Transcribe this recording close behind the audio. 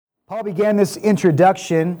Paul began this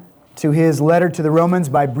introduction to his letter to the Romans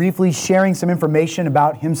by briefly sharing some information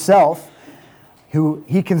about himself, who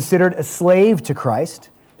he considered a slave to Christ,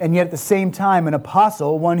 and yet at the same time an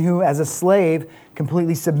apostle, one who as a slave,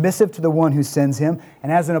 completely submissive to the one who sends him, and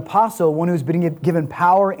as an apostle, one who's been given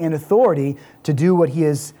power and authority to do what he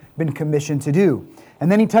has been commissioned to do. And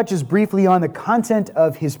then he touches briefly on the content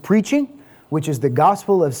of his preaching, which is the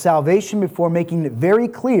gospel of salvation, before making it very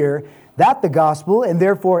clear that the gospel, and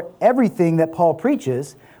therefore everything that Paul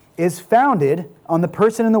preaches, is founded on the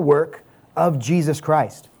person and the work of Jesus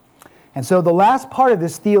Christ. And so the last part of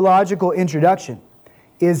this theological introduction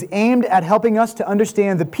is aimed at helping us to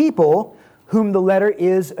understand the people whom the letter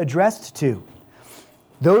is addressed to.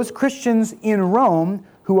 Those Christians in Rome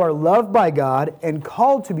who are loved by God and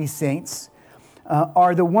called to be saints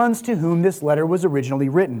are the ones to whom this letter was originally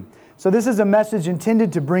written. So this is a message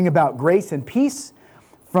intended to bring about grace and peace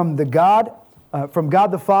from God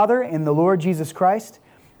the Father and the Lord Jesus Christ.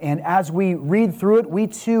 And as we read through it, we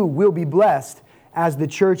too will be blessed as the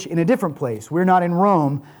church in a different place. We're not in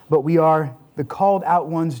Rome, but we are the called out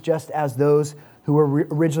ones, just as those who were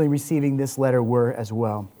originally receiving this letter were as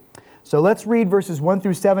well. So let's read verses 1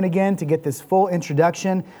 through 7 again to get this full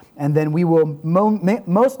introduction, and then we will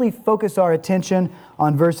mostly focus our attention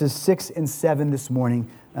on verses 6 and 7 this morning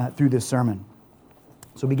through this sermon.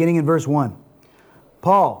 So beginning in verse 1.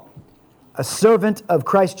 Paul, a servant of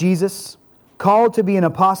Christ Jesus, called to be an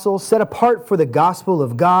apostle, set apart for the gospel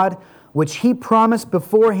of God, which he promised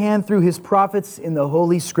beforehand through his prophets in the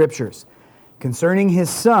Holy Scriptures, concerning his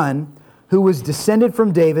Son, who was descended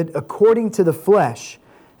from David according to the flesh,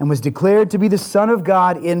 and was declared to be the Son of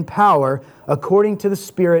God in power, according to the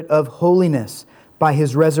Spirit of holiness, by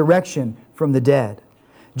his resurrection from the dead.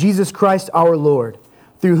 Jesus Christ our Lord,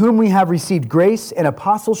 through whom we have received grace and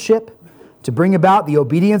apostleship, to bring about the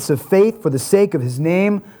obedience of faith for the sake of his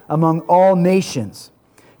name among all nations,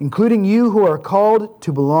 including you who are called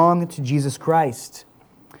to belong to Jesus Christ.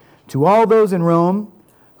 To all those in Rome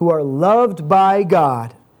who are loved by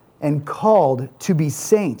God and called to be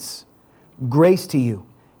saints, grace to you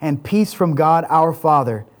and peace from God our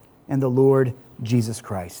Father and the Lord Jesus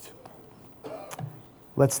Christ.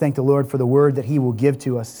 Let's thank the Lord for the word that he will give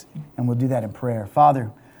to us, and we'll do that in prayer. Father,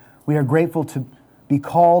 we are grateful to be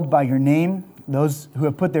called by your name. Those who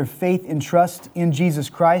have put their faith and trust in Jesus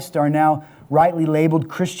Christ are now rightly labeled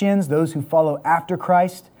Christians, those who follow after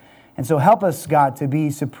Christ. And so help us, God, to be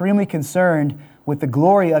supremely concerned with the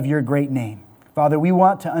glory of your great name. Father, we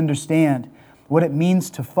want to understand what it means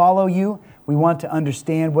to follow you. We want to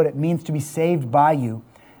understand what it means to be saved by you.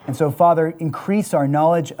 And so, Father, increase our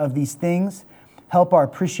knowledge of these things. Help our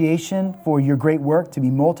appreciation for your great work to be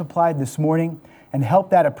multiplied this morning, and help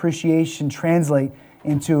that appreciation translate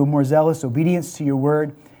into more zealous obedience to your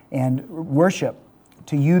word and worship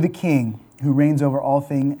to you, the King, who reigns over all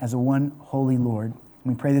things as a one holy Lord.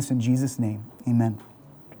 And we pray this in Jesus' name. Amen.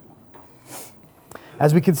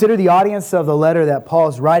 As we consider the audience of the letter that Paul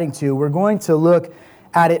is writing to, we're going to look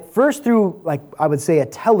at it first through, like I would say, a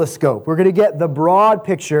telescope. We're going to get the broad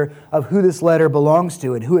picture of who this letter belongs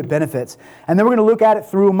to and who it benefits. And then we're going to look at it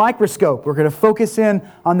through a microscope. We're going to focus in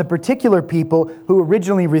on the particular people who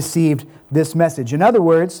originally received this message. In other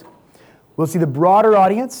words, we'll see the broader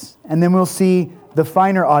audience, and then we'll see the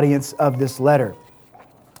finer audience of this letter.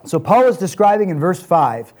 So Paul is describing in verse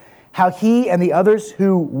 5 how he and the others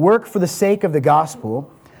who work for the sake of the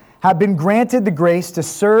gospel have been granted the grace to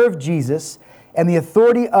serve Jesus and the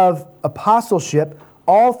authority of apostleship,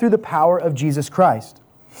 all through the power of Jesus Christ.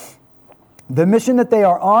 The mission that they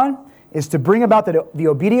are on is to bring about the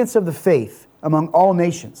obedience of the faith among all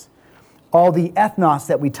nations, all the ethnos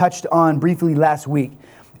that we touched on briefly last week.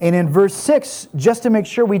 And in verse 6, just to make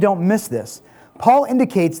sure we don't miss this, Paul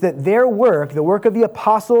indicates that their work, the work of the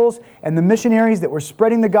apostles and the missionaries that were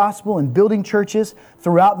spreading the gospel and building churches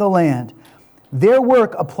throughout the land, their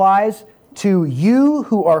work applies to you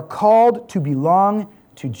who are called to belong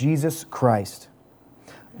to Jesus Christ.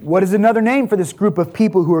 What is another name for this group of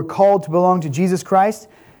people who are called to belong to Jesus Christ?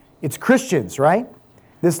 It's Christians, right?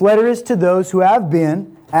 This letter is to those who have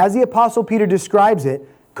been, as the Apostle Peter describes it,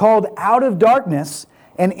 called out of darkness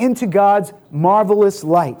and into God's marvelous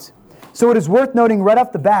light. So it is worth noting right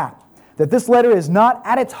off the bat that this letter is not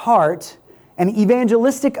at its heart an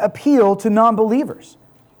evangelistic appeal to non-believers.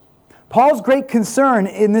 Paul's great concern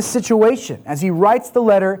in this situation, as he writes the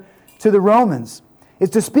letter to the Romans, is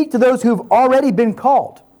to speak to those who have already been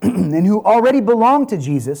called and who already belong to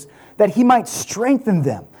Jesus, that he might strengthen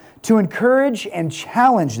them, to encourage and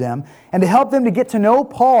challenge them, and to help them to get to know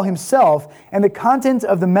Paul himself and the content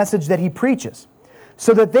of the message that he preaches,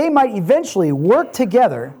 so that they might eventually work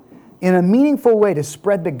together in a meaningful way to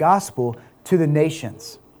spread the gospel to the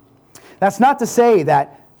nations. That's not to say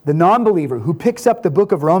that the non-believer who picks up the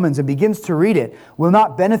book of Romans and begins to read it will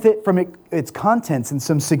not benefit from its contents in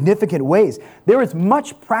some significant ways. There is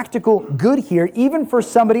much practical good here, even for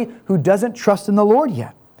somebody who doesn't trust in the Lord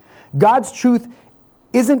yet. God's truth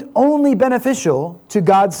isn't only beneficial to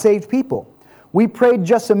God's saved people. We prayed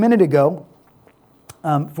just a minute ago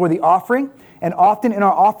for the offering, and often in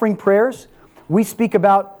our offering prayers, we speak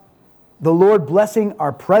about the Lord blessing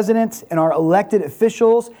our presidents and our elected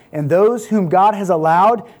officials and those whom God has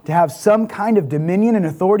allowed to have some kind of dominion and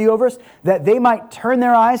authority over us, that they might turn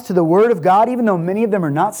their eyes to the Word of God, even though many of them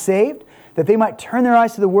are not saved, that they might turn their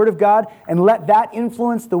eyes to the Word of God and let that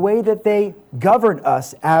influence the way that they govern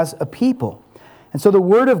us as a people. And so the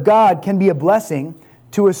Word of God can be a blessing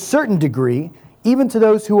to a certain degree, even to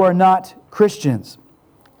those who are not Christians.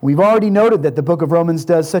 We've already noted that the book of Romans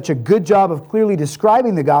does such a good job of clearly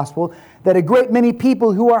describing the gospel that a great many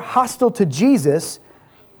people who are hostile to Jesus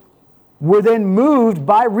were then moved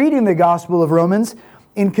by reading the gospel of Romans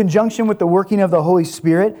in conjunction with the working of the Holy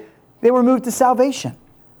Spirit. They were moved to salvation.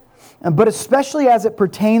 But especially as it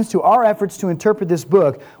pertains to our efforts to interpret this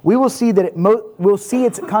book, we will see that we'll see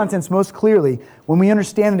its contents most clearly when we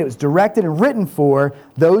understand that it was directed and written for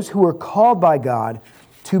those who were called by God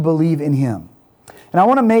to believe in Him. And I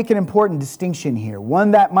want to make an important distinction here,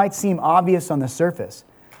 one that might seem obvious on the surface,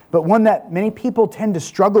 but one that many people tend to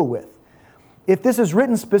struggle with. If this is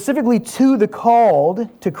written specifically to the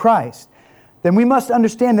called to Christ, then we must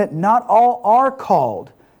understand that not all are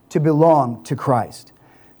called to belong to Christ.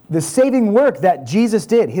 The saving work that Jesus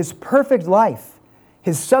did, His perfect life,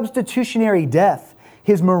 His substitutionary death,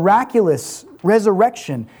 His miraculous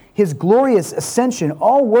resurrection, His glorious ascension,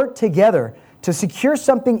 all work together to secure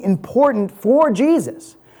something important for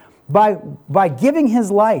Jesus. By giving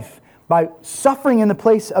His life, by suffering in the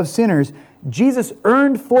place of sinners, Jesus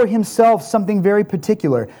earned for Himself something very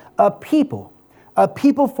particular, a people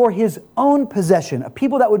for His own possession, a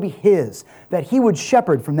people that would be His, that He would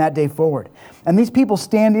shepherd from that day forward. And these people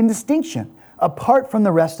stand in distinction, apart from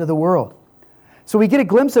the rest of the world. So we get a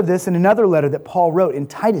glimpse of this in another letter that Paul wrote in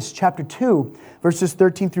Titus chapter 2, verses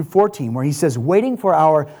 13 through 14, where he says, "Waiting for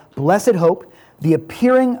our blessed hope, the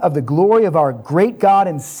appearing of the glory of our great God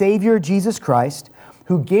and Savior Jesus Christ,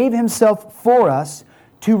 who gave Himself for us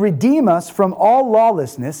to redeem us from all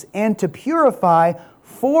lawlessness and to purify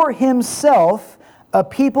for Himself a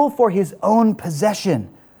people for His own possession,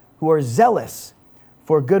 who are zealous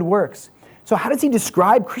for good works." So how does he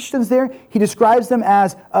describe Christians there? He describes them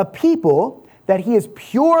as a people that He is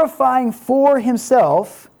purifying for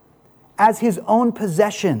Himself as His own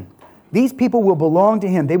possession. These people will belong to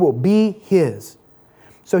Him. They will be His.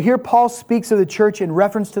 So here Paul speaks of the church in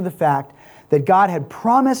reference to the fact that God had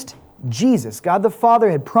promised Jesus, God the Father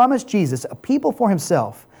had promised Jesus a people for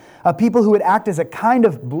Himself, a people who would act as a kind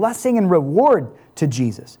of blessing and reward to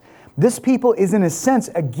Jesus. This people is in a sense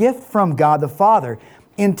a gift from God the Father,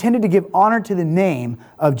 intended to give honor to the name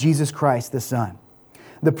of Jesus Christ the Son.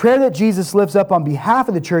 The prayer that Jesus lifts up on behalf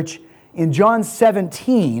of the church in John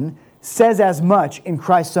 17 says as much in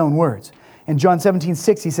Christ's own words. In John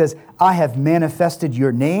 17:6, He says, "I have manifested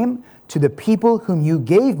your name to the people whom you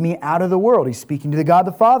gave me out of the world." He's speaking to the God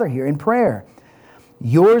the Father here in prayer.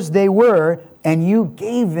 "Yours they were, and you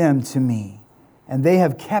gave them to me, and they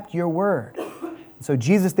have kept your word." So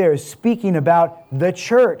Jesus there is speaking about the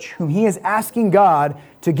church whom He is asking God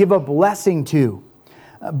to give a blessing to.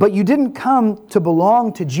 But you didn't come to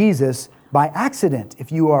belong to Jesus by accident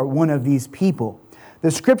if you are one of these people.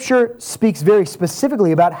 The Scripture speaks very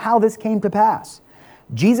specifically about how this came to pass.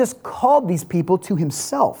 Jesus called these people to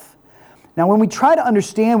Himself. Now, when we try to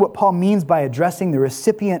understand what Paul means by addressing the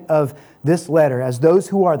recipient of this letter as those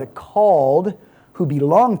who are the called, who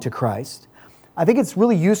belong to Christ, I think it's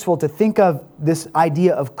really useful to think of this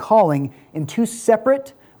idea of calling in two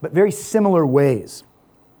separate but very similar ways.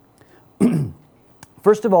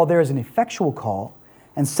 First of all, there is an effectual call,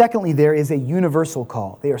 and secondly, there is a universal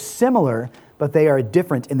call. They are similar, but they are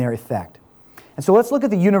different in their effect. And so let's look at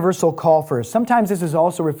the universal call first. Sometimes this is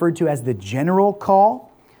also referred to as the general call.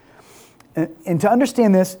 And to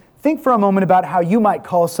understand this, think for a moment about how you might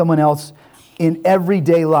call someone else in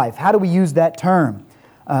everyday life. How do we use that term?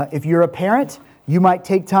 If you're a parent, you might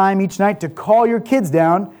take time each night to call your kids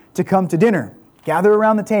down to come to dinner. Gather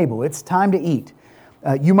around the table. It's time to eat.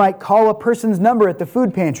 You might call a person's number at the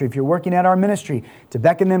food pantry if you're working at our ministry to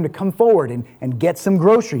beckon them to come forward and get some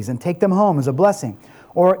groceries and take them home as a blessing.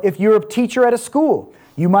 Or if you're a teacher at a school,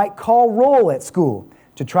 you might call roll at school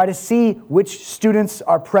to try to see which students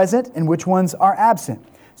are present and which ones are absent.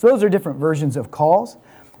 So those are different versions of calls.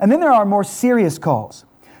 And then there are more serious calls.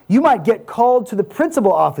 You might get called to the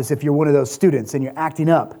principal office if you're one of those students and you're acting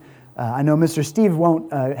up. I know Mr. Steve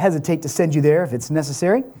won't hesitate to send you there if it's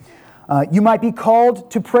necessary. You might be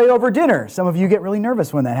called to pray over dinner. Some of you get really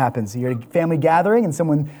nervous when that happens. You're at a family gathering and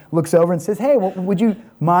someone looks over and says, hey, would you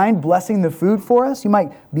mind blessing the food for us? You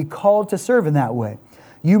might be called to serve in that way.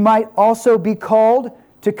 You might also be called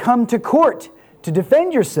to come to court to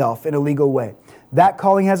defend yourself in a legal way. That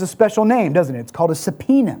calling has a special name, doesn't it? It's called a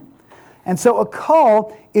subpoena. And so a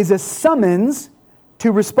call is a summons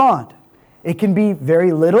to respond. It can be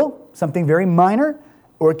very little, something very minor,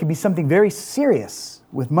 or it can be something very serious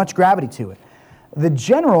with much gravity to it. The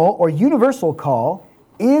general or universal call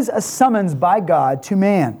is a summons by God to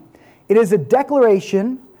man. It is a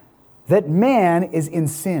declaration that man is in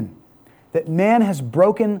sin, that man has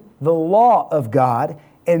broken the law of God,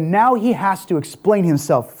 and now he has to explain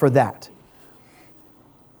himself for that.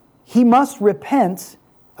 He must repent,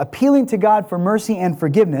 appealing to God for mercy and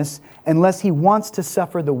forgiveness, unless he wants to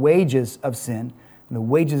suffer the wages of sin, and the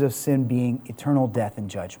wages of sin being eternal death and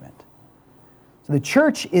judgment. So the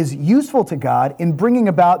church is useful to God in bringing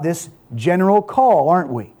about this general call, aren't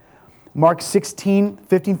we? Mark 16,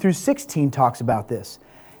 15 through 16 talks about this.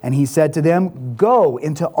 And he said to them, go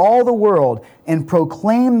into all the world and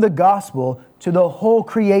proclaim the gospel to the whole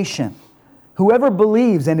creation. Whoever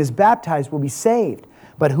believes and is baptized will be saved,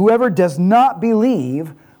 but whoever does not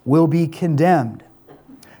believe will be condemned.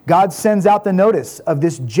 God sends out the notice of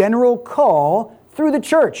this general call through the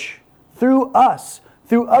church, through us,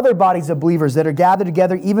 through other bodies of believers that are gathered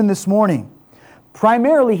together even this morning.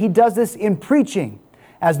 Primarily, he does this in preaching,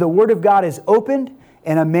 as the Word of God is opened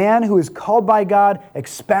and a man who is called by God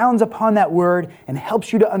expounds upon that Word and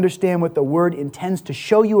helps you to understand what the Word intends to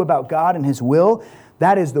show you about God and His will.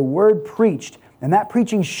 That is the Word preached. And that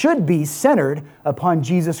preaching should be centered upon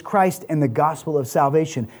Jesus Christ and the gospel of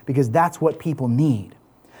salvation, because that's what people need.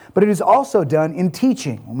 But it is also done in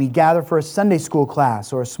teaching. When we gather for a Sunday school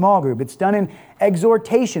class or a small group, it's done in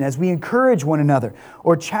exhortation as we encourage one another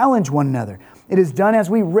or challenge one another. It is done as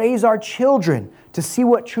we raise our children to see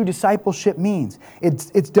what true discipleship means. It's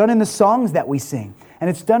done in the songs that we sing, and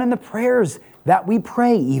it's done in the prayers that we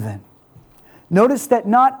pray even. Notice that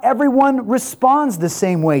not everyone responds the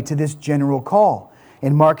same way to this general call.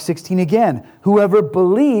 In Mark 16 again, whoever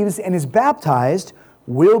believes and is baptized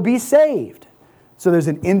will be saved. So there's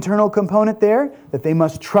an internal component there that they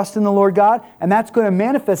must trust in the Lord God, and that's going to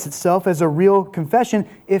manifest itself as a real confession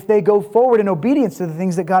if they go forward in obedience to the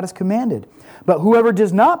things that God has commanded. But whoever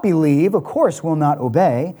does not believe, of course, will not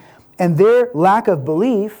obey, and their lack of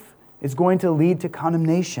belief is going to lead to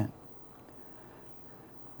condemnation.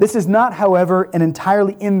 This is not, however, an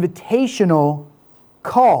entirely invitational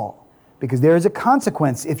call, because there is a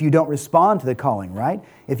consequence if you don't respond to the calling, right?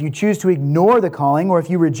 If you choose to ignore the calling, or if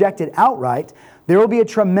you reject it outright, there will be a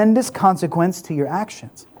tremendous consequence to your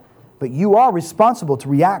actions. But you are responsible to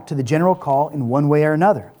react to the general call in one way or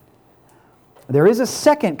another. There is a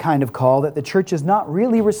second kind of call that the church is not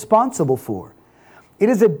really responsible for. It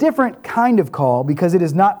is a different kind of call because it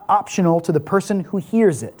is not optional to the person who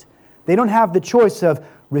hears it. They don't have the choice of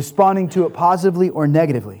responding to it positively or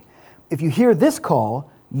negatively. If you hear this call,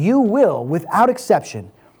 you will, without exception,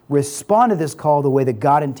 respond to this call the way that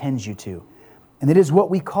God intends you to. And it is what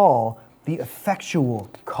we call the effectual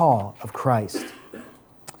call of Christ.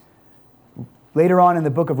 Later on in the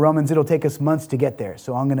book of Romans, it'll take us months to get there.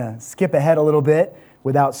 So I'm going to skip ahead a little bit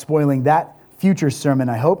without spoiling that future sermon,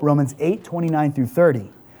 I hope. Romans 8, 29 through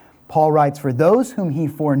 30. Paul writes, for those whom he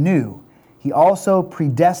foreknew, he also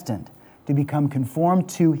predestined to become conformed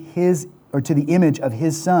to the image of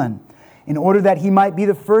his Son, in order that he might be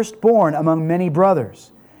the firstborn among many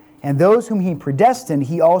brothers. And those whom he predestined,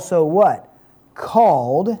 he also what?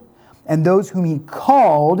 Called. And those whom he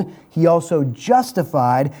called, he also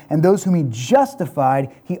justified. And those whom he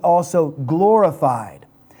justified, he also glorified.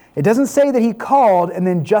 It doesn't say that he called and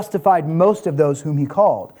then justified most of those whom he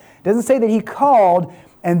called. It doesn't say that he called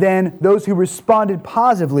and then those who responded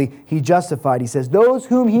positively, he justified. He says, those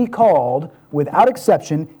whom he called, without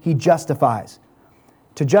exception, he justifies.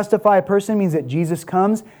 To justify a person means that Jesus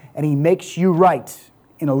comes and he makes you right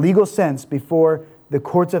in a legal sense before the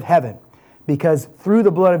courts of heaven. Because through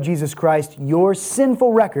the blood of Jesus Christ, your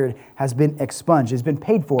sinful record has been expunged, has been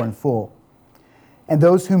paid for in full. And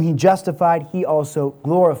those whom he justified, he also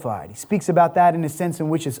glorified. He speaks about that in a sense in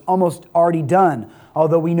which it's almost already done,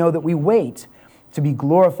 although we know that we wait to be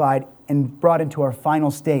glorified and brought into our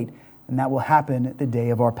final state, and that will happen at the day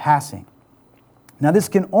of our passing. Now, this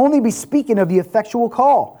can only be speaking of the effectual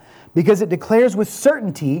call, because it declares with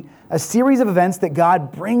certainty a series of events that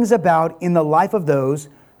God brings about in the life of those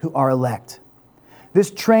who are elect.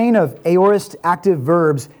 This train of aorist active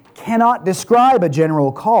verbs cannot describe a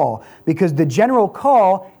general call because the general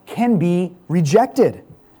call can be rejected.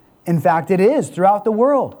 In fact, it is throughout the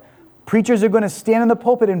world. Preachers are going to stand in the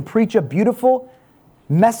pulpit and preach a beautiful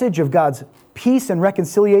message of God's peace and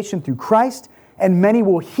reconciliation through Christ, and many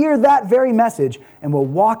will hear that very message and will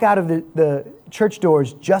walk out of the church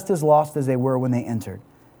doors just as lost as they were when they entered.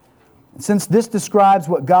 Since this describes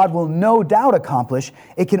what God will no doubt accomplish,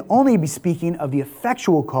 it can only be speaking of the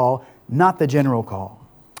effectual call, not the general call.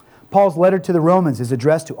 Paul's letter to the Romans is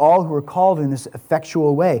addressed to all who are called in this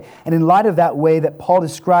effectual way. And in light of that way that Paul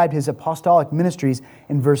described his apostolic ministries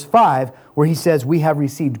in verse 5, where he says, "We have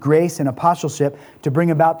received grace and apostleship to bring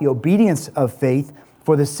about the obedience of faith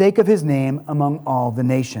for the sake of his name among all the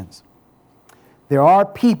nations." There are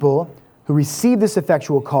people who receive this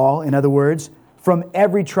effectual call, in other words, from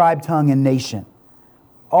every tribe, tongue, and nation.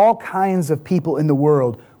 All kinds of people in the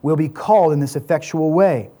world will be called in this effectual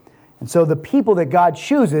way. And so the people that God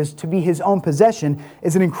chooses to be his own possession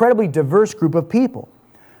is an incredibly diverse group of people.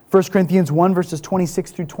 1 Corinthians 1 verses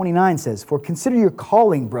 26 through 29 says, "For consider your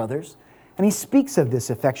calling, brothers." And he speaks of this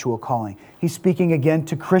effectual calling. He's speaking again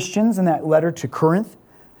to Christians in that letter to Corinth.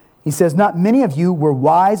 He says, "Not many of you were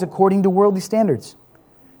wise according to worldly standards.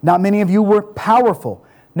 Not many of you were powerful.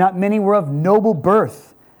 Not many were of noble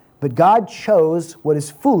birth. But God chose what is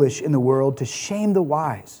foolish in the world to shame the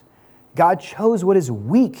wise. God chose what is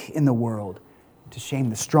weak in the world to shame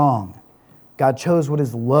the strong. God chose what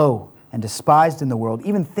is low and despised in the world,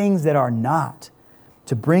 even things that are not,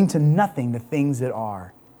 to bring to nothing the things that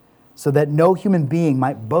are, so that no human being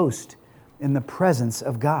might boast in the presence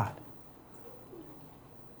of God."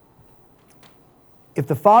 If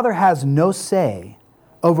the Father has no say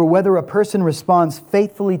over whether a person responds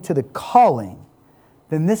faithfully to the calling,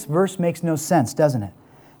 then this verse makes no sense, doesn't it?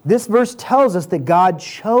 This verse tells us that God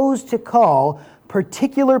chose to call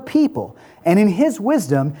particular people, and in his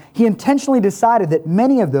wisdom, he intentionally decided that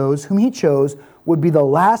many of those whom he chose would be the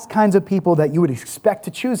last kinds of people that you would expect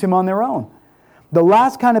to choose him on their own. The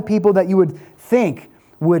last kind of people that you would think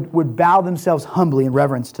would bow themselves humbly in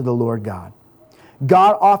reverence to the Lord God.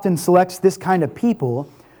 God often selects this kind of people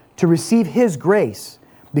to receive his grace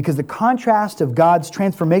because the contrast of God's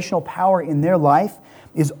transformational power in their life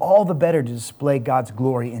is all the better to display God's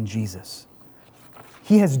glory in Jesus.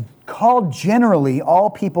 He has called generally all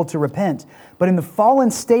people to repent, but in the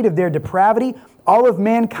fallen state of their depravity, all of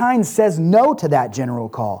mankind says no to that general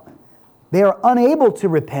call. They are unable to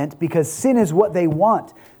repent because sin is what they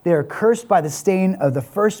want. They are cursed by the stain of the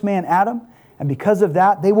first man, Adam, and because of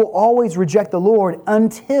that, they will always reject the Lord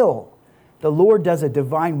until the Lord does a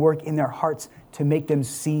divine work in their hearts to make them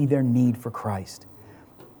see their need for Christ.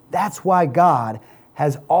 That's why God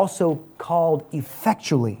has also called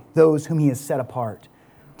effectually those whom he has set apart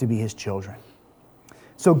to be his children.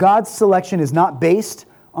 So God's selection is not based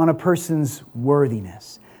on a person's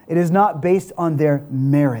worthiness. It is not based on their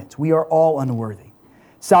merit. We are all unworthy.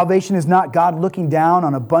 Salvation is not God looking down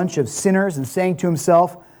on a bunch of sinners and saying to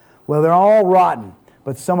himself, well, they're all rotten,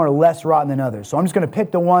 but some are less rotten than others. So I'm just going to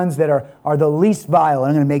pick the ones that are the least vile, and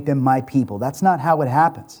I'm going to make them my people. That's not how it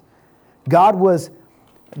happens.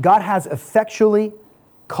 God has effectually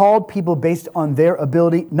called people based on their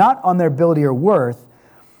ability, not on their ability or worth.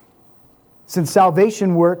 Since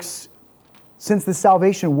the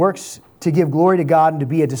salvation works to give glory to God and to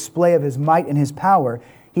be a display of his might and his power,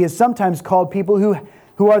 he has sometimes called people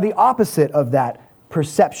who are the opposite of that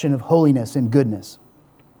perception of holiness and goodness.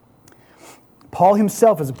 Paul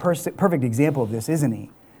himself is a perfect example of this, isn't he?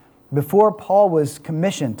 Before Paul was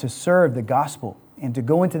commissioned to serve the gospel and to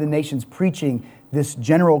go into the nations preaching this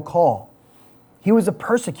general call, he was a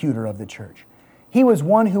persecutor of the church. He was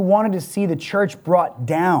one who wanted to see the church brought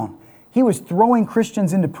down. He was throwing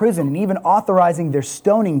Christians into prison and even authorizing their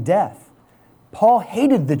stoning death. Paul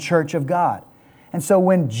hated the church of God. And so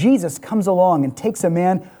when Jesus comes along and takes a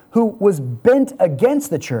man who was bent against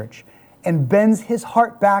the church and bends his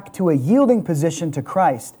heart back to a yielding position to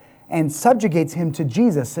Christ and subjugates him to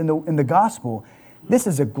Jesus in the gospel, this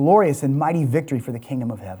is a glorious and mighty victory for the kingdom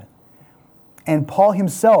of heaven. And Paul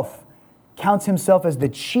himself counts himself as the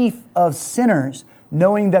chief of sinners,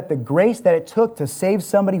 knowing that the grace that it took to save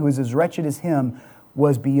somebody who was as wretched as him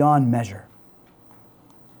was beyond measure.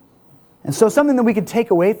 And so something that we can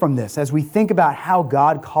take away from this as we think about how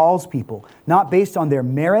God calls people, not based on their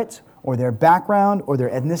merit or their background or their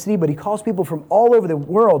ethnicity, but he calls people from all over the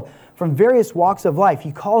world, from various walks of life.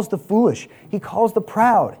 He calls the foolish. He calls the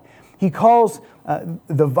proud. He calls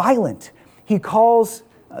the violent. He calls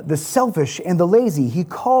the selfish and the lazy. He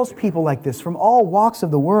calls people like this from all walks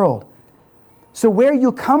of the world. So where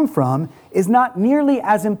you come from is not nearly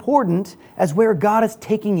as important as where God is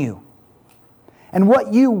taking you. And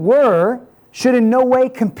what you were should in no way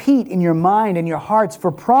compete in your mind and your hearts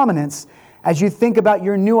for prominence as you think about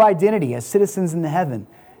your new identity as citizens in the heaven.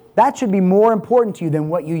 That should be more important to you than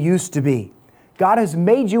what you used to be. God has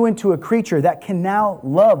made you into a creature that can now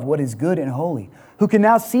love what is good and holy, who can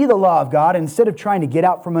now see the law of God, and instead of trying to get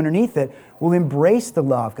out from underneath it, will embrace the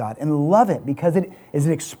law of God and love it because it is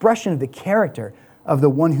an expression of the character of the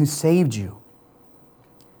one who saved you.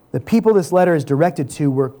 The people this letter is directed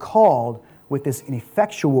to were called with this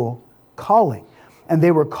ineffectual calling, and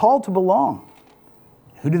they were called to belong.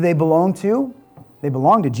 Who do they belong to? They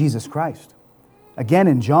belong to Jesus Christ. Again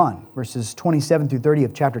in John, verses 27 through 30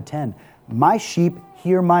 of chapter 10, my sheep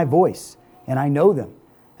hear my voice, and I know them,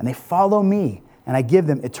 and they follow me, and I give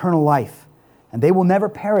them eternal life. And they will never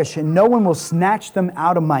perish, and no one will snatch them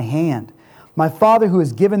out of my hand. My Father who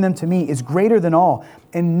has given them to me is greater than all,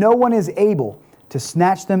 and no one is able to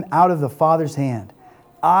snatch them out of the Father's hand.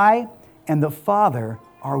 I and the Father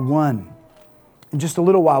are one. In just a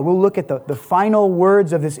little while, we'll look at the final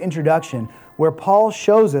words of this introduction where Paul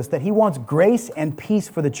shows us that he wants grace and peace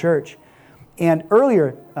for the church. And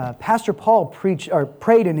earlier, Pastor Paul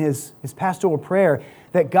prayed in his pastoral prayer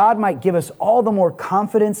that God might give us all the more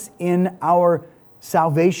confidence in our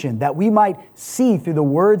salvation, that we might see through the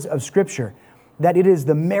words of Scripture that it is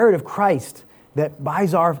the merit of Christ that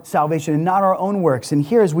buys our salvation and not our own works. And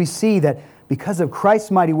here as we see that because of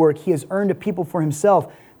Christ's mighty work, He has earned a people for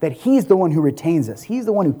Himself, that He's the one who retains us. He's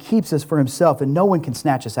the one who keeps us for Himself, and no one can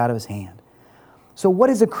snatch us out of His hand. So what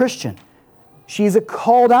is a Christian? She is a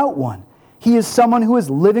called out one. He is someone who is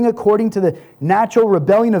living according to the natural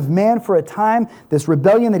rebellion of man for a time, this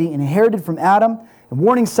rebellion that he inherited from Adam. And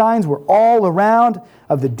warning signs were all around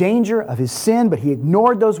of the danger of his sin, but he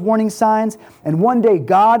ignored those warning signs. And one day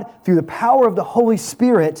God, through the power of the Holy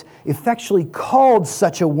Spirit, effectually called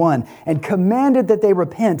such a one and commanded that they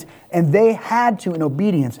repent. And they had to, in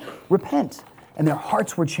obedience, repent. And their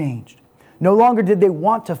hearts were changed. No longer did they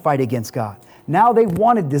want to fight against God. Now they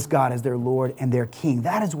wanted this God as their Lord and their King.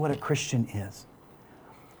 That is what a Christian is.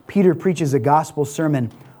 Peter preaches a gospel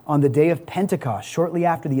sermon on the day of Pentecost, shortly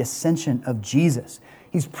after the ascension of Jesus.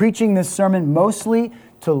 He's preaching this sermon mostly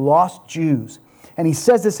to lost Jews. And he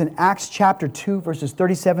says this in Acts chapter 2, verses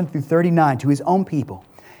 37 through 39 to his own people.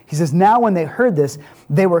 He says, now when they heard this,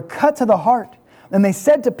 they were cut to the heart. And they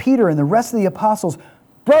said to Peter and the rest of the apostles,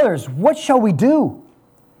 brothers, what shall we do?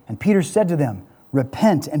 And Peter said to them,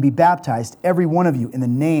 repent and be baptized, every one of you, in the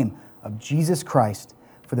name of Jesus Christ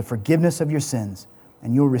for the forgiveness of your sins,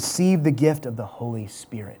 and you'll receive the gift of the Holy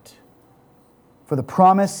Spirit. For the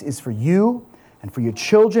promise is for you and for your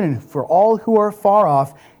children and for all who are far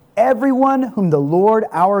off, everyone whom the Lord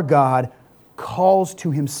our God calls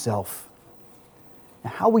to Himself. Now,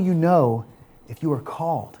 how will you know if you are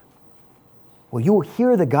called? Well, you will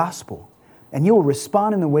hear the gospel, and you will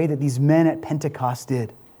respond in the way that these men at Pentecost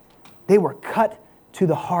did. They were cut to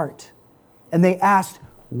the heart, and they asked,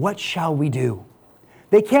 what shall we do?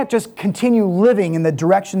 They can't just continue living in the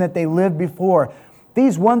direction that they lived before.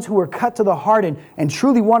 These ones who were cut to the heart and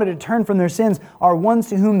truly wanted to turn from their sins are ones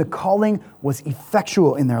to whom the calling was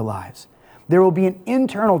effectual in their lives. There will be an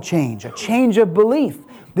internal change, a change of belief.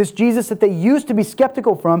 This Jesus that they used to be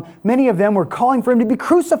skeptical from, many of them were calling for Him to be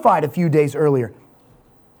crucified a few days earlier.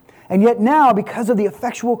 And yet now, because of the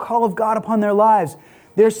effectual call of God upon their lives,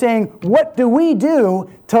 they're saying, what do we do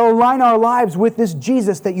to align our lives with this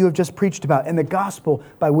Jesus that you have just preached about and the gospel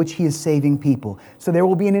by which He is saving people? So there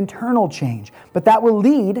will be an internal change, but that will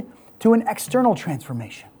lead to an external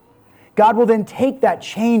transformation. God will then take that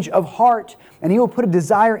change of heart and He will put a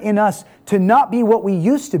desire in us to not be what we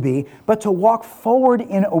used to be, but to walk forward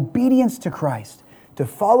in obedience to Christ, to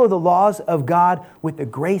follow the laws of God with the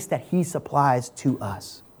grace that He supplies to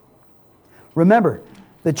us. Remember,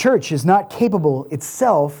 the church is not capable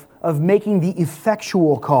itself of making the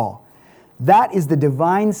effectual call. That is the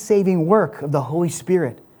divine saving work of the Holy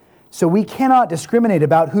Spirit. So we cannot discriminate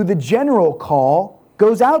about who the general call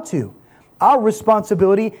goes out to. Our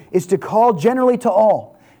responsibility is to call generally to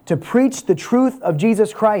all, to preach the truth of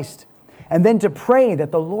Jesus Christ, and then to pray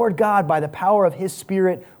that the Lord God, by the power of His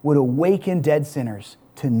Spirit, would awaken dead sinners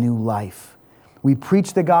to new life. We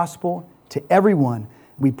preach the gospel to everyone.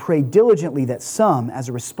 We pray diligently that some, as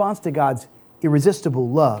a response to God's irresistible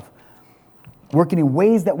love, working in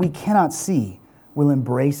ways that we cannot see, will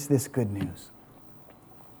embrace this good news.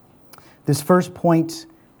 This first point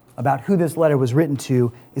about who this letter was written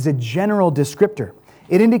to is a general descriptor.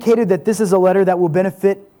 It indicated that this is a letter that will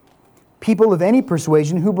benefit people of any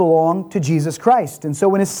persuasion who belong to Jesus Christ. And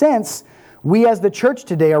so in a sense, we as the church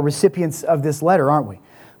today are recipients of this letter, aren't we?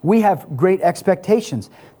 We have great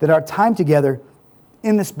expectations that our time together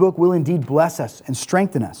in this book will indeed bless us and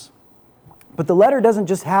strengthen us. But the letter doesn't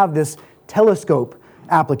just have this telescope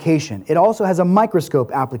application. It also has a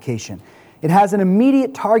microscope application. It has an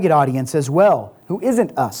immediate target audience as well, who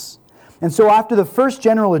isn't us. And so after the first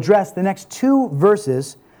general address, the next two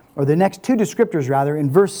verses, or the next two descriptors rather, in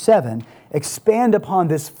verse 7, expand upon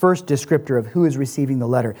this first descriptor of who is receiving the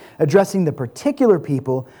letter, addressing the particular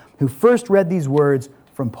people who first read these words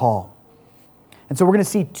from Paul. And so we're going to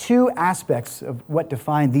see two aspects of what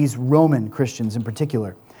define these Roman Christians in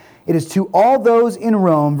particular. It is to all those in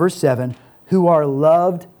Rome, verse 7, who are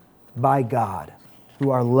loved by God. Who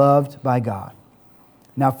are loved by God.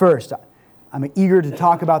 Now first, I'm eager to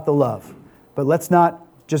talk about the love, but let's not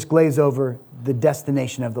just glaze over the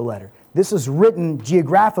destination of the letter. This is written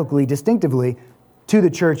geographically, distinctively, to the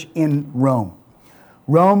church in Rome.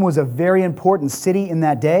 Rome was a very important city in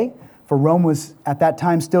that day, for Rome was at that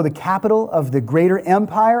time still the capital of the greater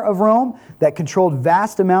empire of Rome that controlled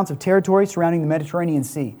vast amounts of territory surrounding the Mediterranean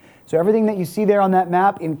Sea. So everything that you see there on that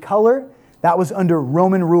map in color, that was under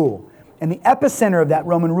Roman rule. And the epicenter of that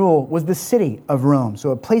Roman rule was the city of Rome.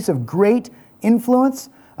 So a place of great influence,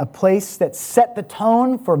 a place that set the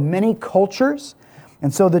tone for many cultures.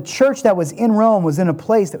 And so the church that was in Rome was in a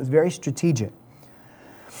place that was very strategic.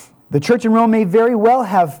 The church in Rome may very well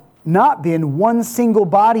have not been one single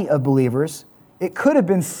body of believers. It could have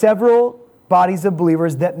been several bodies of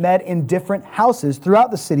believers that met in different houses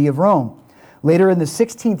throughout the city of Rome. Later in the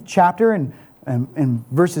 16th chapter, in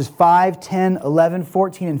verses 5, 10, 11,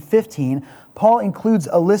 14, and 15, Paul includes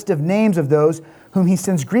a list of names of those whom he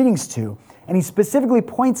sends greetings to. And he specifically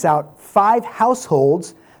points out 5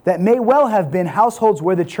 households that may well have been households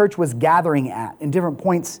where the church was gathering at in different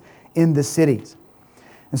points in the cities.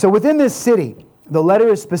 And so within this city, the letter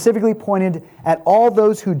is specifically pointed at all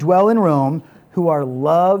those who dwell in Rome who are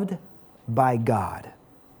loved by God.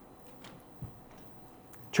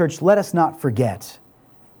 Church, let us not forget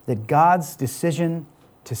that God's decision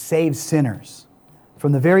to save sinners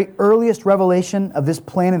from the very earliest revelation of this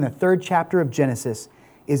plan in the 3rd chapter of Genesis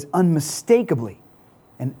is unmistakably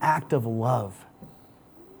an act of love.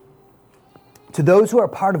 To those who are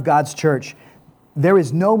part of God's church, there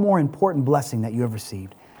is no more important blessing that you have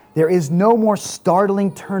received. There is no more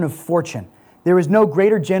startling turn of fortune. There is no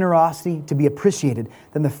greater generosity to be appreciated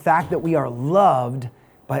than the fact that we are loved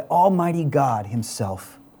by Almighty God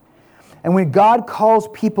Himself. And when God calls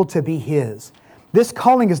people to be His, this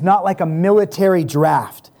calling is not like a military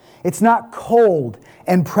draft. It's not cold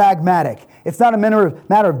and pragmatic. It's not a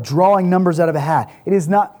matter of drawing numbers out of a hat. It is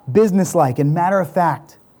not businesslike and matter of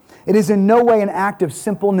fact. It is in no way an act of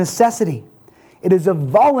simple necessity. It is a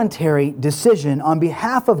voluntary decision on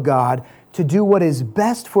behalf of God to do what is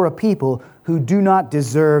best for a people who do not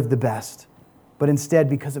deserve the best, but instead,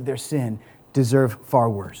 because of their sin, deserve far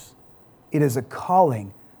worse. It is a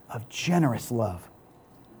calling of generous love.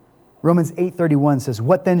 Romans 8:31 says,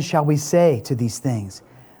 "What then shall we say to these things?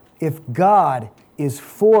 If God is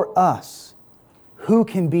for us, who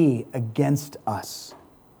can be against us?"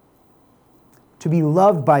 To be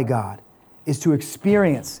loved by God is to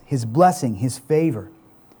experience His blessing, His favor.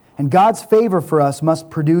 And God's favor for us must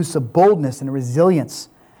produce a boldness and a resilience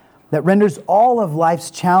that renders all of life's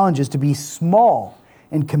challenges to be small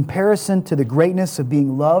in comparison to the greatness of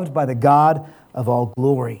being loved by the God of all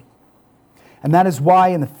glory. And that is why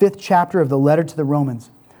in the 5th chapter of the letter to the Romans,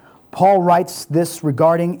 Paul writes this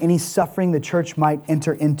regarding any suffering the church might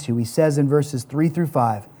enter into. He says in verses 3 through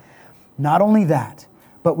 5, "Not only that,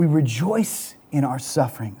 but we rejoice in our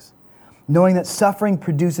sufferings, knowing that suffering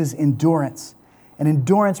produces endurance, and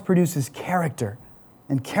endurance produces character,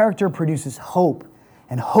 and character produces hope,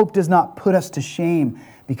 and hope does not put us to shame,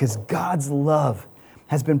 because God's love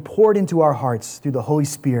has been poured into our hearts through the Holy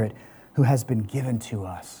Spirit who has been given to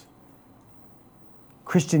us."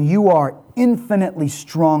 Christian, you are infinitely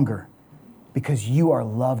stronger because you are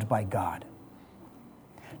loved by God.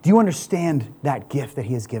 Do you understand that gift that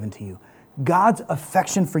He has given to you? God's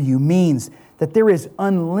affection for you means that there is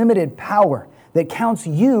unlimited power that counts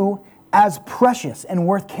you as precious and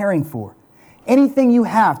worth caring for. Anything you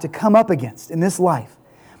have to come up against in this life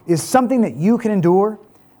is something that you can endure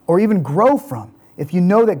or even grow from if you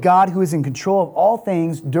know that God, who is in control of all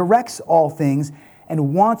things, directs all things,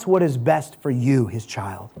 and wants what is best for you, His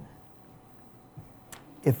child.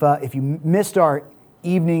 If you missed our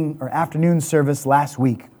evening or afternoon service last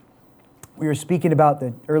week, we were speaking about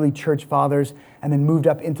the early church fathers and then moved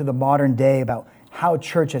up into the modern day about how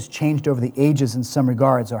church has changed over the ages in some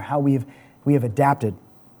regards, or how we have adapted.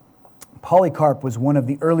 Polycarp was one of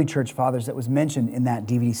the early church fathers that was mentioned in that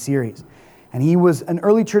DVD series. And he was an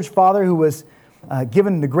early church father who was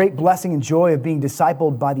given the great blessing and joy of being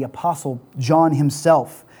discipled by the Apostle John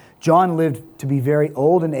himself. John lived to be very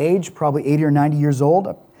old in age, probably 80 or 90 years old.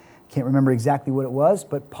 I can't remember exactly what it was,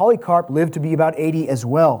 but Polycarp lived to be about 80 as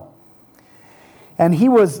well. And he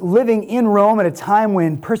was living in Rome at a time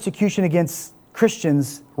when persecution against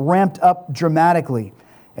Christians ramped up dramatically,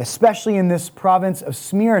 especially in this province of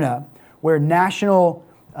Smyrna, where national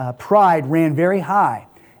pride ran very high.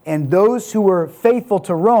 And those who were faithful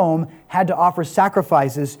to Rome had to offer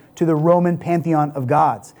sacrifices to the Roman pantheon of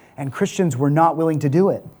gods. And Christians were not willing to do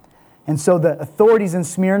it. And so the authorities in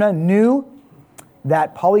Smyrna knew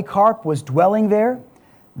that Polycarp was dwelling there.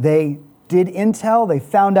 They did intel, they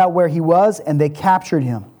found out where he was, and they captured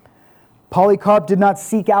him. Polycarp did not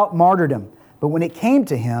seek out martyrdom, but when it came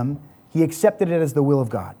to him, he accepted it as the will of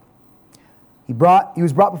God. He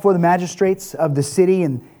was brought before the magistrates of the city,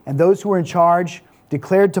 and those who were in charge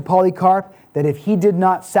declared to Polycarp that if he did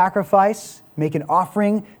not sacrifice, make an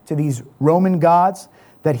offering to these Roman gods,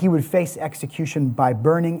 that he would face execution by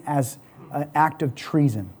burning as an act of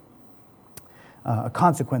treason, a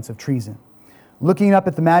consequence of treason. Looking up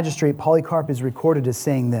at the magistrate, Polycarp is recorded as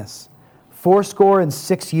saying this: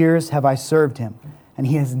 66 years have I served him, and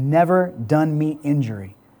he has never done me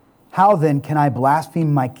injury. How then can I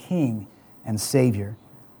blaspheme my king and Savior?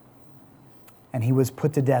 And he was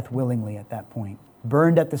put to death willingly at that point,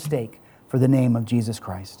 burned at the stake for the name of Jesus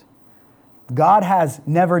Christ. God has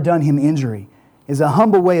never done him injury is a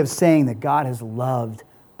humble way of saying that God has loved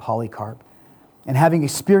Polycarp. And having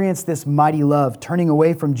experienced this mighty love, turning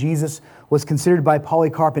away from Jesus was considered by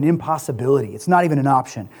Polycarp an impossibility. It's not even an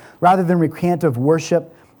option. Rather than recant or worship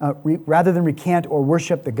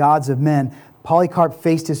the gods of men, Polycarp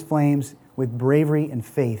faced his flames with bravery and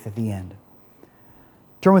faith at the end.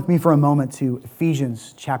 Turn with me for a moment to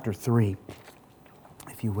Ephesians chapter 3,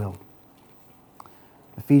 if you will.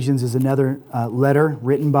 Ephesians is another letter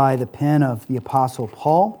written by the pen of the Apostle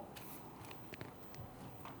Paul.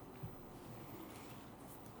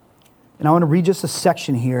 And I want to read just a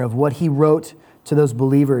section here of what he wrote to those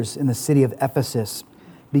believers in the city of Ephesus,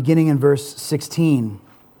 beginning in verse 16.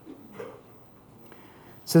 It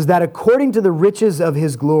says that according to the riches of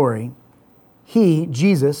his glory, he,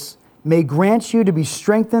 Jesus, may grant you to be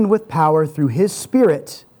strengthened with power through his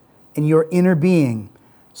Spirit in your inner being,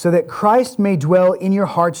 so that Christ may dwell in your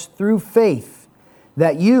hearts through faith,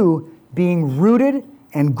 that you, being rooted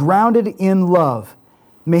and grounded in love,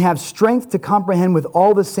 may have strength to comprehend with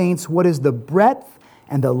all the saints what is the breadth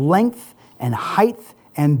and the length and height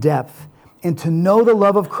and depth, and to know the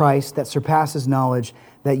love of Christ that surpasses knowledge,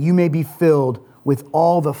 that you may be filled with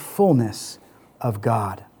all the fullness of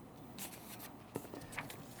God.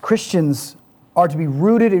 Christians are to be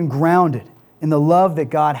rooted and grounded in the love that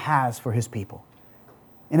God has for his people.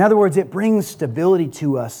 In other words, it brings stability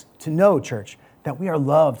to us to know, church, that we are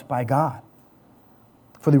loved by God.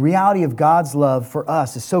 For the reality of God's love for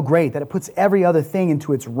us is so great that it puts every other thing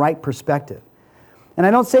into its right perspective. And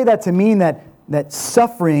I don't say that to mean that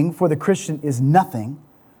suffering for the Christian is nothing.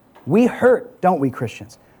 We hurt, don't we,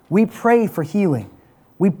 Christians? We pray for healing.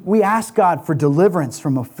 We ask God for deliverance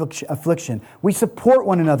from affliction. We support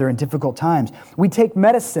one another in difficult times. We take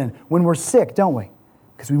medicine when we're sick, don't we?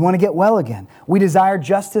 Because we want to get well again. We desire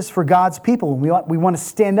justice for God's people. We want to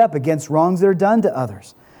stand up against wrongs that are done to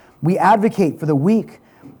others. We advocate for the weak.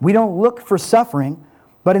 We don't look for suffering,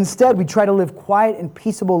 but instead we try to live quiet and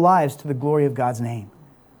peaceable lives to the glory of God's name.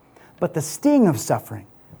 But the sting of suffering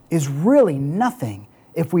is really nothing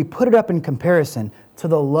if we put it up in comparison to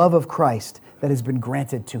the love of Christ that has been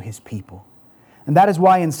granted to his people. And that is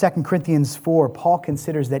why in 2 Corinthians 4, Paul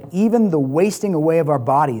considers that even the wasting away of our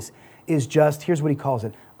bodies is just, here's what he calls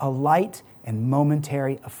it, a light and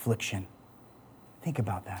momentary affliction. Think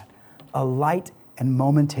about that. A light and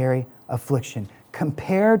momentary affliction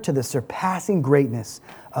compared to the surpassing greatness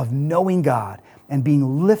of knowing God and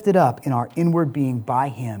being lifted up in our inward being by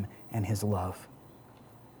him and his love.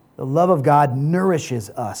 The love of God nourishes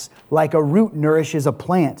us like a root nourishes a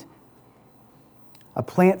plant. A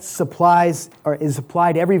plant supplies or is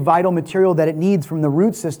supplied every vital material that it needs from the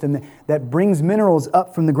root system that brings minerals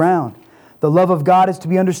up from the ground. The love of God is to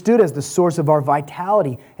be understood as the source of our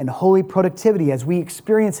vitality and holy productivity. As we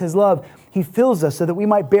experience his love, he fills us so that we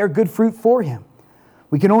might bear good fruit for him.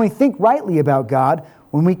 We can only think rightly about God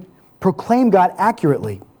when we proclaim God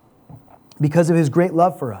accurately because of his great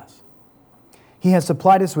love for us. He has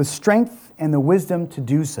supplied us with strength and the wisdom to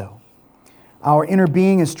do so. Our inner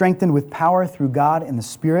being is strengthened with power through God and the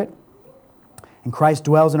Spirit, and Christ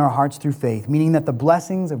dwells in our hearts through faith, meaning that the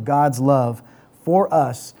blessings of God's love for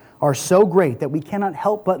us are so great that we cannot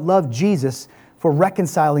help but love Jesus for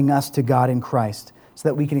reconciling us to God in Christ, so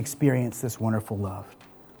that we can experience this wonderful love.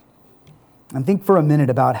 And think for a minute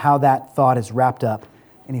about how that thought is wrapped up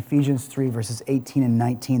in Ephesians 3, verses 18 and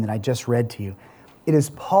 19 that I just read to you. It is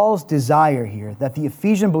Paul's desire here that the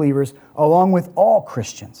Ephesian believers, along with all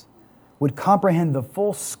Christians, would comprehend the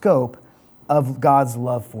full scope of God's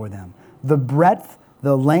love for them. The breadth,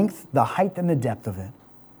 the length, the height, and the depth of it.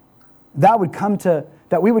 That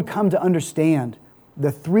we would come to understand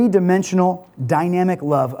the three-dimensional, dynamic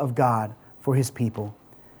love of God for His people.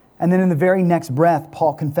 And then in the very next breath,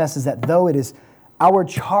 Paul confesses that though it is our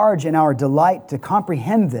charge and our delight to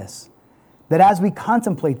comprehend this, that as we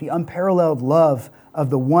contemplate the unparalleled love of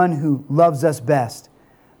the one who loves us best,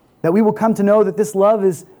 that we will come to know that this love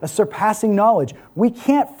is a surpassing knowledge. We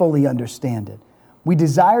can't fully understand it. We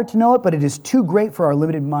desire to know it, but it is too great for our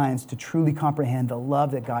limited minds to truly comprehend the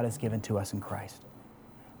love that God has given to us in Christ.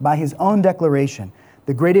 By His own declaration,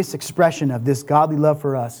 the greatest expression of this godly love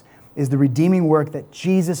for us is the redeeming work that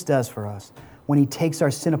Jesus does for us when He takes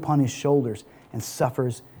our sin upon His shoulders and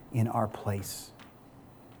suffers in our place.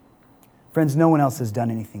 Friends, no one else has done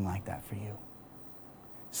anything like that for you.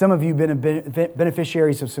 Some of you have been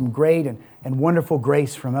beneficiaries of some great and wonderful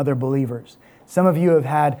grace from other believers. Some of you have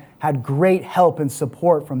had great help and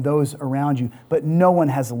support from those around you, but no one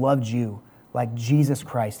has loved you like Jesus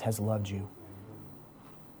Christ has loved you.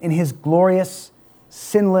 In His glorious,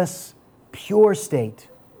 sinless, pure state,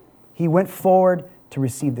 He went forward to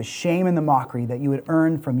receive the shame and the mockery that you had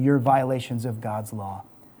earned from your violations of God's law.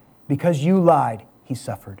 Because you lied, He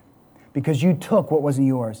suffered. Because you took what wasn't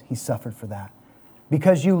yours, He suffered for that.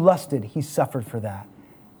 Because you lusted, He suffered for that.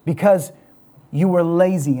 Because you were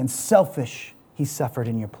lazy and selfish, He suffered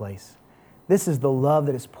in your place. This is the love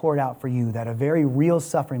that is poured out for you, that a very real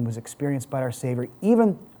suffering was experienced by our Savior,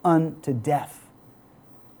 even unto death,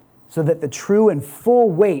 so that the true and full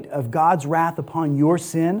weight of God's wrath upon your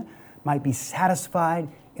sin might be satisfied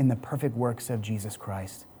in the perfect works of Jesus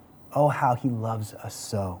Christ. Oh, how He loves us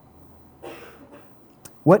so.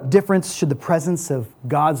 What difference should the presence of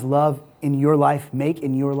God's love in your life make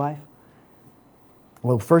in your life?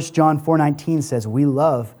 Well, 1 John 4:19 says, we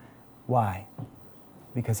love. Why?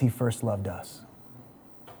 Because He first loved us.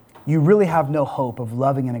 You really have no hope of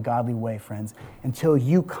loving in a godly way, friends, until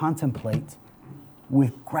you contemplate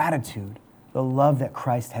with gratitude the love that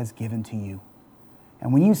Christ has given to you.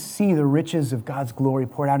 And when you see the riches of God's glory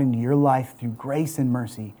poured out into your life through grace and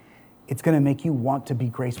mercy, it's going to make you want to be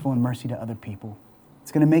graceful and mercy to other people.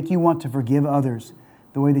 It's going to make you want to forgive others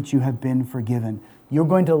the way that you have been forgiven. You're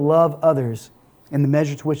going to love others in the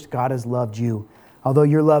measure to which God has loved you, although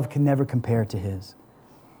your love can never compare to His.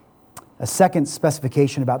 A second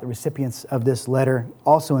specification about the recipients of this letter,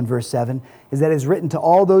 also in verse 7, is that it is written to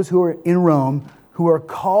all those who are in Rome who are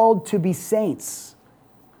called to be saints.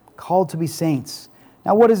 Called to be saints.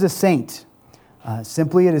 Now, what is a saint?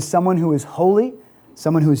 Simply, it is someone who is holy,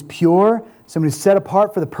 someone who is pure, someone who is set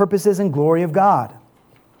apart for the purposes and glory of God.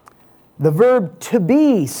 The verb to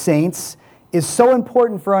be saints is so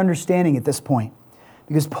important for understanding at this point,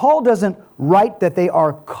 because Paul doesn't write that they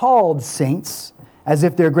are called saints as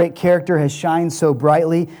if their great character has shined so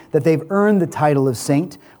brightly that they've earned the title of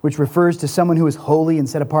saint, which refers to someone who is holy and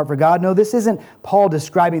set apart for God. No, this isn't Paul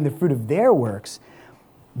describing the fruit of their works.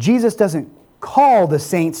 Jesus doesn't call the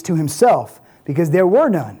saints to Himself, because there were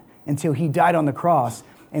none until He died on the cross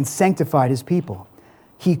and sanctified His people.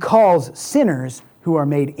 He calls sinners who are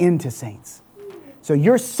made into saints. So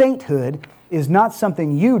your sainthood is not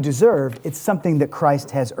something you deserve, it's something that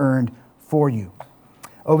Christ has earned for you.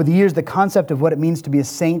 Over the years, the concept of what it means to be a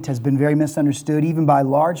saint has been very misunderstood, even by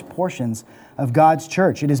large portions of God's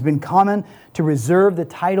church. It has been common to reserve the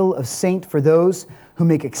title of saint for those who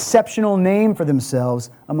make exceptional name for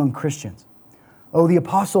themselves among Christians. Oh, the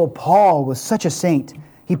Apostle Paul was such a saint.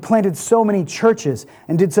 He planted so many churches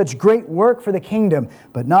and did such great work for the kingdom.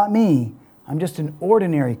 But not me. I'm just an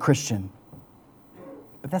ordinary Christian.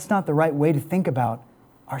 But that's not the right way to think about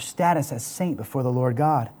our status as saint before the Lord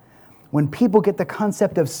God. When people get the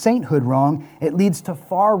concept of sainthood wrong, it leads to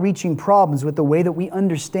far-reaching problems with the way that we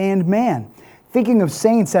understand man. Thinking of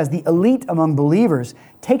saints as the elite among believers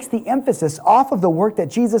takes the emphasis off of the work that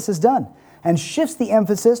Jesus has done and shifts the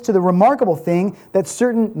emphasis to the remarkable thing that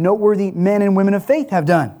certain noteworthy men and women of faith have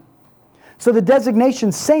done. So the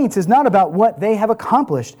designation saints is not about what they have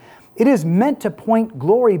accomplished. It is meant to point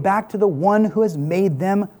glory back to the one who has made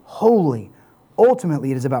them holy.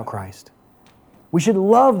 Ultimately, it is about Christ. We should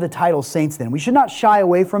love the title saints then. We should not shy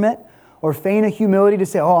away from it or feign a humility to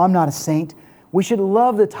say, oh, I'm not a saint. We should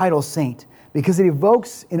love the title saint because it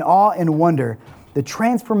evokes in awe and wonder the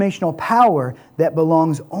transformational power that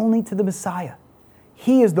belongs only to the Messiah.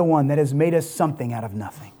 He is the one that has made us something out of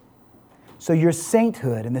nothing. So your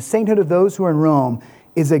sainthood and the sainthood of those who are in Rome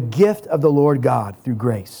is a gift of the Lord God through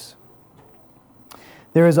grace.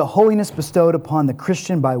 There is a holiness bestowed upon the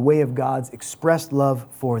Christian by way of God's expressed love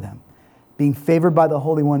for them. Being favored by the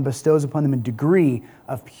Holy One bestows upon them a degree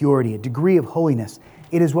of purity, a degree of holiness.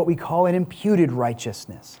 It is what we call an imputed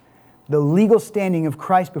righteousness. The legal standing of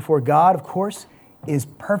Christ before God, of course, is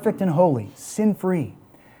perfect and holy, sin-free.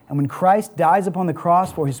 And when Christ dies upon the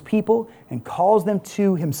cross for his people and calls them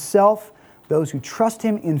to himself, those who trust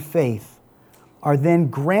him in faith are then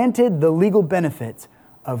granted the legal benefits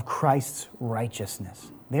of Christ's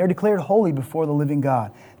righteousness. They are declared holy before the living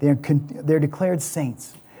God. They're declared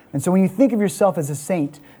saints. And so when you think of yourself as a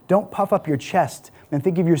saint, don't puff up your chest and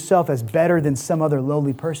think of yourself as better than some other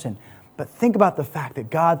lowly person. But think about the fact that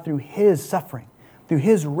God, through his suffering, through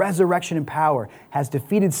his resurrection and power, has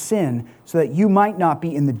defeated sin so that you might not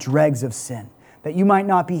be in the dregs of sin, that you might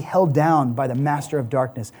not be held down by the master of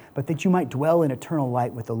darkness, but that you might dwell in eternal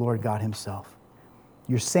light with the Lord God himself.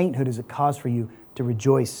 Your sainthood is a cause for you to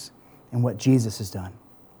rejoice in what Jesus has done.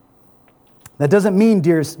 That doesn't mean,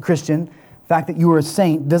 dear Christian, the fact that you are a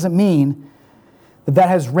saint doesn't mean that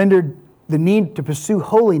has rendered the need to pursue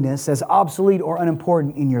holiness as obsolete or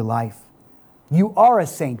unimportant in your life. You are a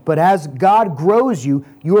saint, but as God grows you,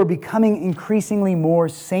 you are becoming increasingly more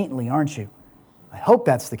saintly, aren't you? I hope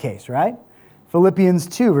that's the case, right? Philippians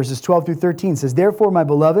 2, verses 12 through 13 says, "Therefore, my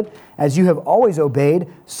beloved, as you have always obeyed,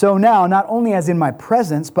 so now, not only as in my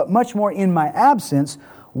presence, but much more in my absence,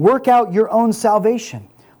 work out your own salvation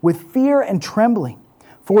with fear and trembling.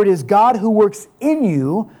 For it is God who works in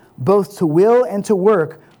you, both to will and to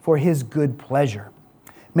work for his good pleasure."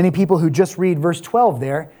 Many people who just read verse 12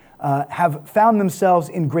 there have found themselves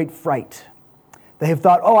in great fright. They have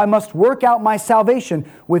thought, I must work out my salvation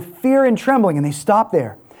with fear and trembling, and they stop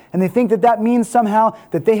there. And they think that that means somehow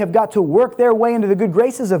that they have got to work their way into the good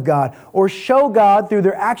graces of God or show God through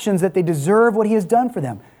their actions that they deserve what he has done for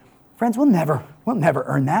them. Friends, we'll never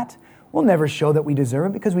earn that. We'll never show that we deserve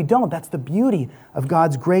it because we don't. That's the beauty of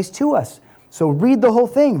God's grace to us. So read the whole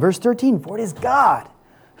thing. Verse 13, "For it is God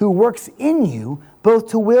who works in you both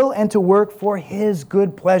to will and to work for his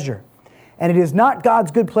good pleasure." And it is not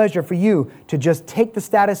God's good pleasure for you to just take the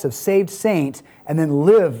status of saved saint and then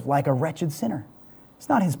live like a wretched sinner. It's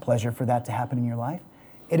not his pleasure for that to happen in your life.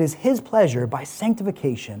 It is his pleasure by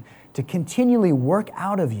sanctification to continually work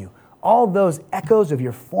out of you all those echoes of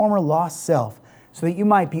your former lost self so that you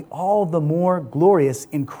might be all the more glorious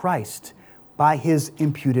in Christ by his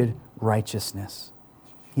imputed righteousness.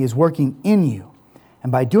 He is working in you.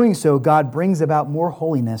 And by doing so, God brings about more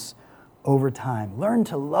holiness over time. Learn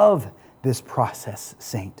to love this process,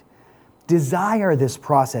 saint. Desire this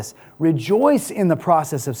process. Rejoice in the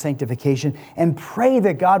process of sanctification and pray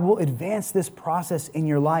that God will advance this process in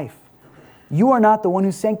your life. You are not the one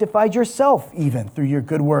who sanctified yourself even through your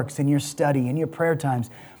good works and your study and your prayer times.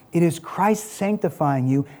 It is Christ sanctifying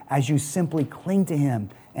you as you simply cling to him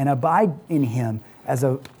and abide in him as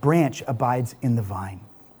a branch abides in the vine.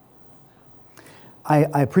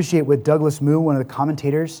 I appreciate what Douglas Moo, one of the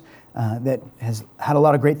commentators that has had a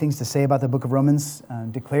lot of great things to say about the book of Romans,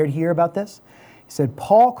 declared here about this. He said,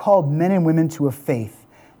 "Paul called men and women to a faith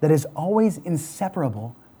that is always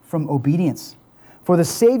inseparable from obedience. For the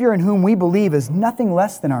Savior in whom we believe is nothing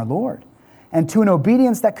less than our Lord, and to an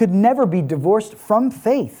obedience that could never be divorced from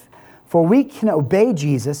faith. For we can obey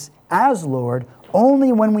Jesus as Lord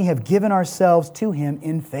only when we have given ourselves to him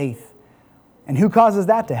in faith." And who causes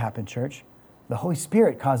that to happen, church? The Holy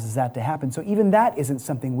Spirit causes that to happen. So even that isn't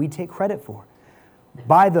something we take credit for.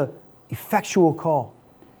 By the effectual call,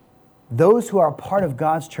 those who are a part of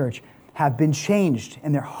God's church have been changed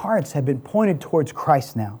and their hearts have been pointed towards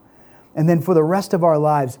Christ now. And then for the rest of our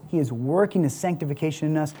lives, he is working a sanctification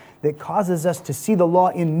in us that causes us to see the law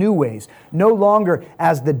in new ways, no longer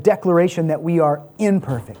as the declaration that we are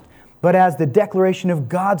imperfect, but as the declaration of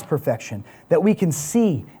God's perfection that we can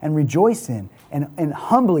see and rejoice in and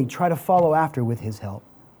humbly try to follow after with his help.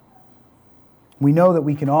 We know that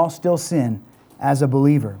we can all still sin as a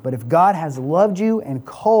believer, but if God has loved you and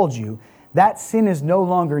called you, that sin is no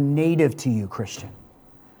longer native to you, Christian.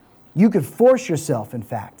 You could force yourself, in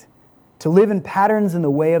fact, to live in patterns in the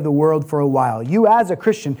way of the world for a while. You as a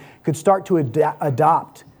Christian could start to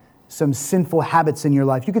adopt some sinful habits in your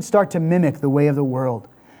life. You could start to mimic the way of the world.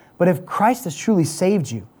 But if Christ has truly saved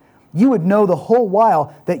you, you would know the whole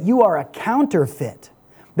while that you are a counterfeit,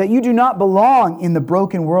 that you do not belong in the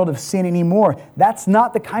broken world of sin anymore. That's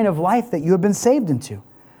not the kind of life that you have been saved into.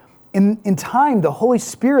 In time, the Holy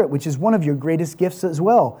Spirit, which is one of your greatest gifts as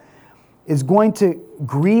well, is going to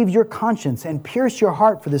grieve your conscience and pierce your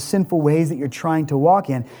heart for the sinful ways that you're trying to walk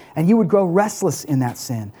in, and you would grow restless in that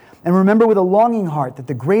sin. And remember with a longing heart that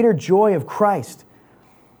the greater joy of Christ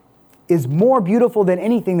is more beautiful than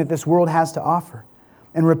anything that this world has to offer.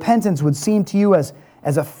 And repentance would seem to you as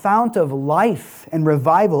a fount of life and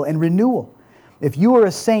revival and renewal. If you are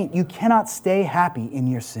a saint, you cannot stay happy in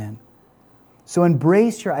your sin. So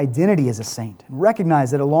embrace your identity as a saint and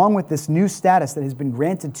recognize that along with this new status that has been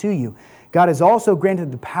granted to you, God has also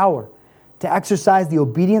granted the power to exercise the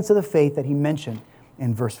obedience of the faith that He mentioned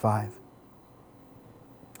in verse 5.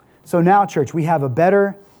 So now, church, we have a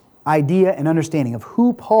better idea and understanding of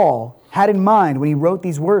who Paul had in mind when he wrote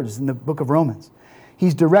these words in the book of Romans.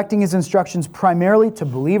 He's directing his instructions primarily to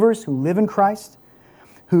believers who live in Christ,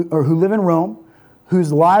 who live in Rome,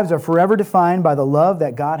 whose lives are forever defined by the love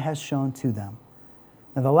that God has shown to them.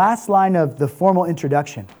 Now, the last line of the formal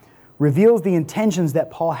introduction reveals the intentions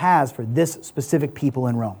that Paul has for this specific people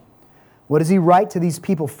in Rome. What does he write to these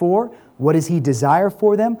people for? What does he desire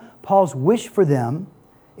for them? Paul's wish for them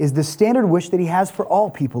is the standard wish that he has for all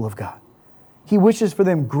people of God. He wishes for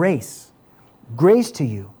them grace to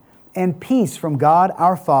you, and peace from God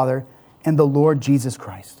our Father and the Lord Jesus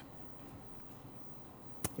Christ.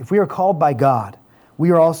 If we are called by God, we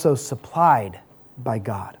are also supplied by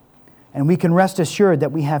God. And we can rest assured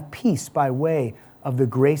that we have peace by way of the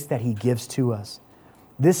grace that He gives to us.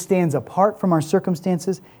 This stands apart from our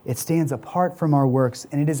circumstances. It stands apart from our works.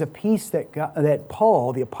 And it is a peace that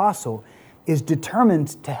Paul, the apostle, is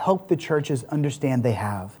determined to help the churches understand they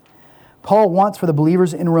have. Paul wants for the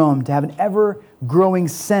believers in Rome to have an ever-growing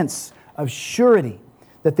sense of surety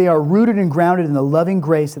that they are rooted and grounded in the loving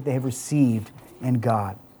grace that they have received in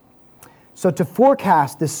God. So to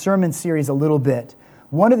forecast this sermon series a little bit,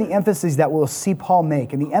 one of the emphases that we'll see Paul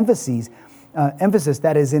make, and the emphasis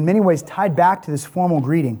that is in many ways tied back to this formal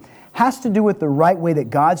greeting, has to do with the right way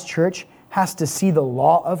that God's church has to see the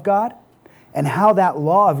law of God and how that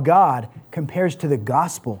law of God compares to the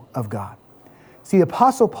gospel of God. See, the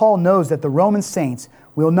Apostle Paul knows that the Roman saints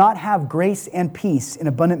will not have grace and peace in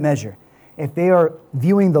abundant measure if they are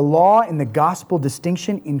viewing the law and the gospel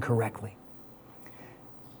distinction incorrectly.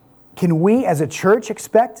 Can we as a church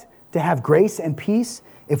expect to have grace and peace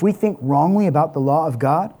if we think wrongly about the law of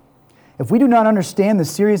God? If we do not understand the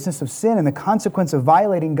seriousness of sin and the consequence of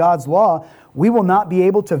violating God's law, we will not be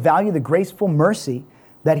able to value the graceful mercy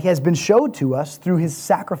that He has been showed to us through His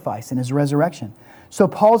sacrifice and His resurrection. So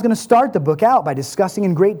Paul's going to start the book out by discussing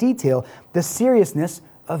in great detail the seriousness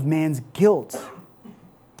of man's guilt.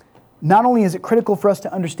 Not only is it critical for us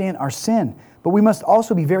to understand our sin, but we must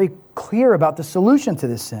also be very clear about the solution to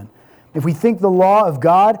this sin. If we think the law of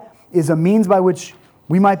God is a means by which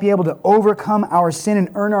we might be able to overcome our sin and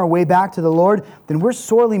earn our way back to the Lord, then we're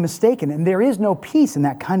sorely mistaken, and there is no peace in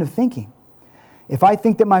that kind of thinking. If I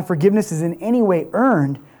think that my forgiveness is in any way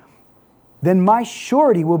earned, then my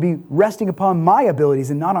surety will be resting upon my abilities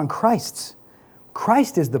and not on Christ's.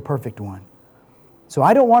 Christ is the perfect one. So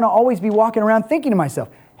I don't want to always be walking around thinking to myself,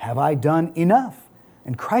 have I done enough?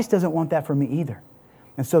 And Christ doesn't want that from me either.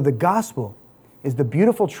 And so the gospel is the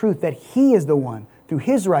beautiful truth that He is the one, through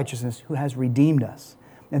His righteousness, who has redeemed us.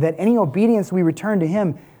 And that any obedience we return to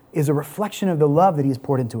Him is a reflection of the love that He has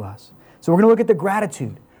poured into us. So we're going to look at the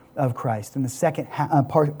gratitude of Christ in the second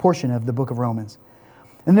portion of the book of Romans.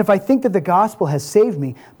 And if I think that the gospel has saved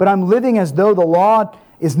me, but I'm living as though the law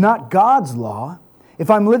is not God's law, if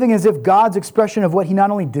I'm living as if God's expression of what He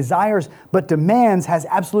not only desires but demands has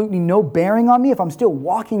absolutely no bearing on me, if I'm still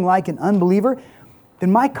walking like an unbeliever,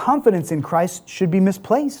 then my confidence in Christ should be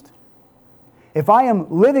misplaced. If I am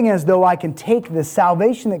living as though I can take the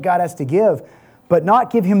salvation that God has to give, but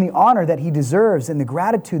not give Him the honor that He deserves and the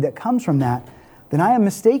gratitude that comes from that, then I am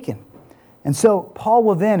mistaken. And so Paul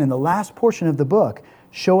will then, in the last portion of the book,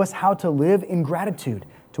 show us how to live in gratitude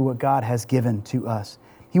to what God has given to us.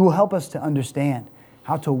 He will help us to understand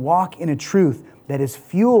how to walk in a truth that is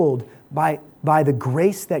fueled by the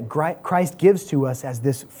grace that Christ gives to us as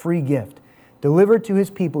this free gift, delivered to His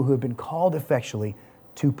people who have been called effectually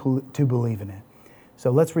to believe in it.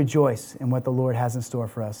 So let's rejoice in what the Lord has in store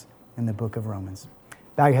for us in the book of Romans.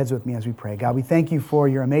 Bow your heads with me as we pray. God, we thank You for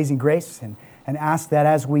Your amazing grace and ask that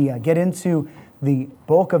as we get into the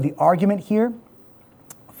bulk of the argument here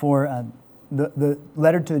for the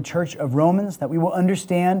letter to the church of Romans, that we will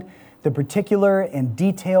understand the particular and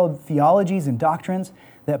detailed theologies and doctrines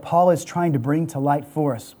that Paul is trying to bring to light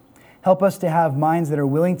for us. Help us to have minds that are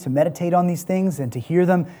willing to meditate on these things and to hear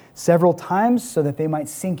them several times so that they might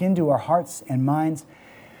sink into our hearts and minds.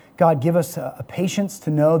 God, give us a patience to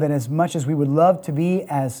know that as much as we would love to be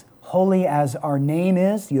as holy as our name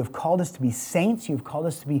is, You have called us to be saints. You have called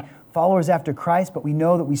us to be followers after Christ, but we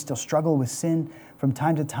know that we still struggle with sin from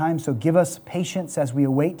time to time. So give us patience as we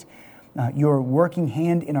await your working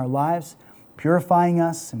hand in our lives, purifying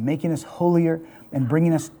us and making us holier and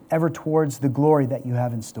bringing us ever towards the glory that you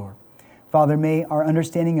have in store. Father, may our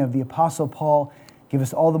understanding of the Apostle Paul give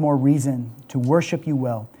us all the more reason to worship you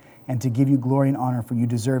well and to give you glory and honor, for you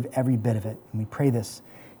deserve every bit of it. And we pray this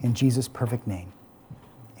in Jesus' perfect name.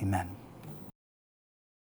 Amen.